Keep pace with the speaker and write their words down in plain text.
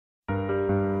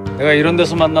내가 이런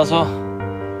데서 만나서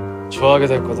좋아하게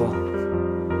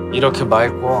됐거든. 이렇게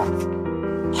맑고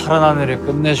파란 하늘을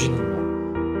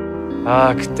끝내주는 거.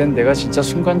 아, 그땐 내가 진짜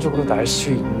순간적으로 날 수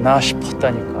있나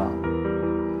싶었다니까.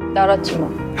 날았지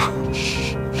뭐.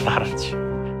 알았지.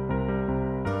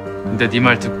 근데 네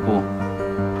말 듣고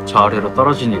저 아래로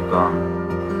떨어지니까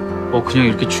그냥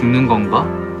이렇게 죽는 건가?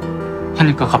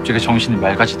 하니까 갑자기 정신이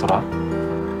맑아지더라.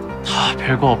 다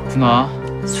별거 없구나.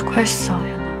 수고했어,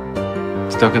 연아.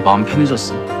 되게 마음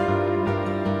편해졌어.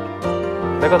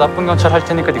 내가 나쁜 경찰 할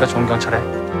테니까 네가 좋은 경찰 해.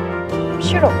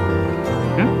 싫어.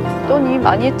 응? 넌 이미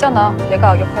많이 했잖아.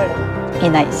 내가 악역할래. 이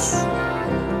나이스.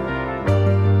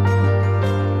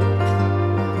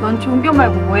 넌 종교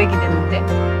말고 뭐에 기대는데?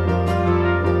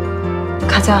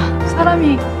 가자.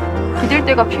 사람이 기댈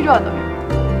때가 필요하다며.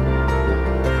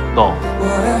 너.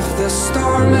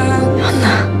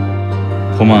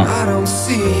 연아. 봄아,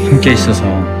 함께 있어서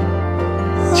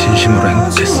진심으로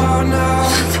행복했어.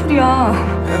 무슨 소리야.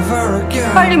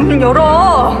 빨리 문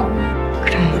열어.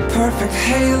 그래.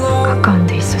 가까운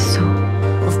데 있었어.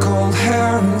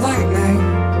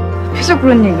 앞에서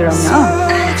그런 얘기를 하냐?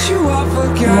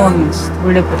 고마우면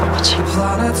몰래 보던 거지.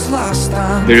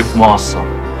 늘 고마웠어.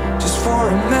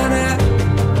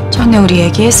 전에 우리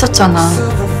얘기했었잖아.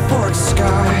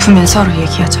 아프면 서로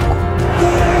얘기하자고.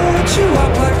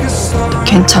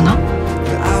 괜찮아?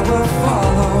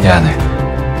 미안해.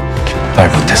 말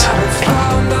못해서.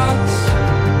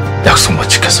 약속 못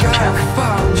지켜서 미안해.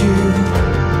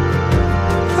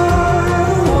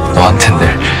 너한텐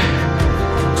늘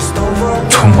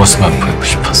좋은 모습만 보이고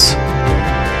싶었어.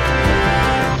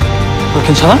 너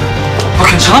괜찮아? 너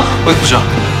괜찮아? 어디 보자.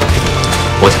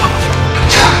 어디 봐봐.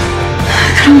 괜찮아.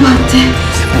 그런 거 같아.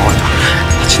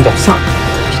 다친 데 없어?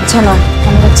 괜찮아.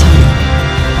 아무렇지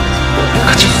않아.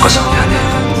 같이 못 가서 미안해.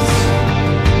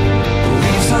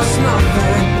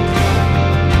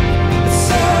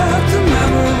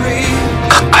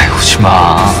 가까이 오지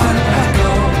마.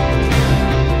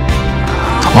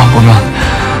 너만 보면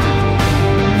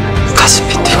가슴이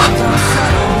뛰고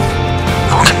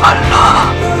목이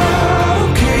말라.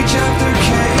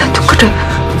 나도 그래.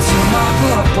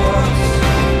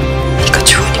 네가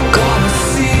좋으니까.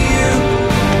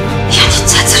 희한이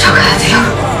찾으러 가야 돼요.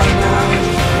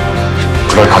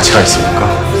 그럴 가치가 있습니까?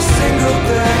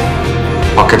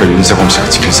 밖에도 윤세범 씨가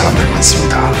지킬 사람들이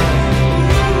많습니다.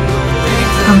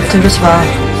 아무튼 이러지 마.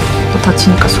 너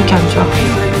다치니까 속이 안 좋아.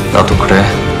 나도 그래.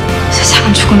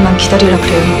 세상은 조금만 기다리라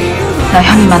그래요. 나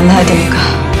현이 만나야 되니까.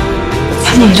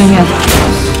 현이 이러면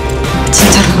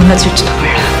진짜로 무너질지도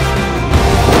몰라.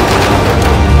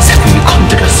 세범이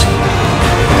건드렸어.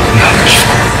 미안해.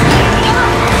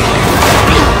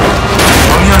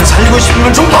 영희를 살리고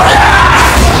싶으면 좀 더 해!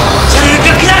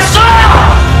 저를 그냥 써!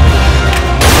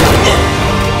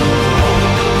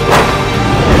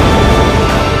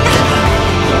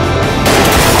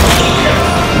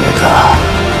 내가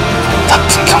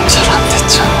나쁜 경찰 안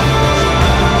됐잖아.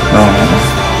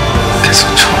 너 계속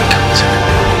좋은 경찰.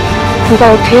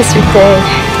 네가 옆에 있을 때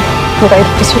내가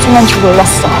이렇게 소중한 줄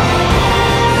몰랐어.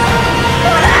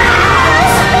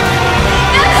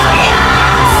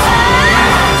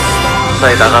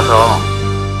 수사에 나가서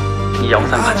이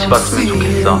영상 같이 봤으면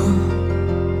좋겠어.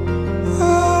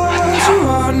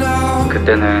 안녕.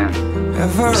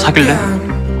 그때는 사귈래?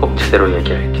 꼭 제대로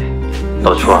얘기할게.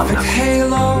 너 좋아한다고.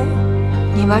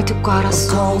 네 말 듣고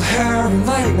알았어.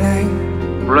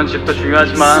 물론 집도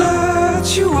중요하지만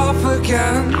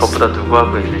그것보다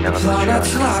누구하고 있느냐가 더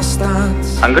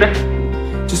중요하다. 안 그래?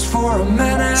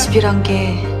 집이란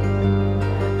게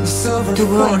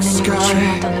누구와 있느냐가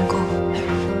중요하다는 거.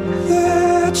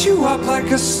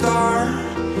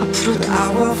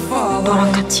 앞으로도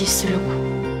너랑 같이 있으려고.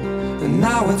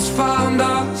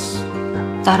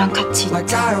 나랑 같이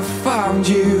있자.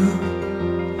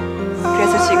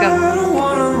 그래서 지금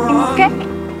행복해?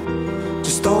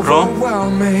 그럼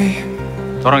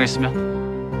너랑 있으면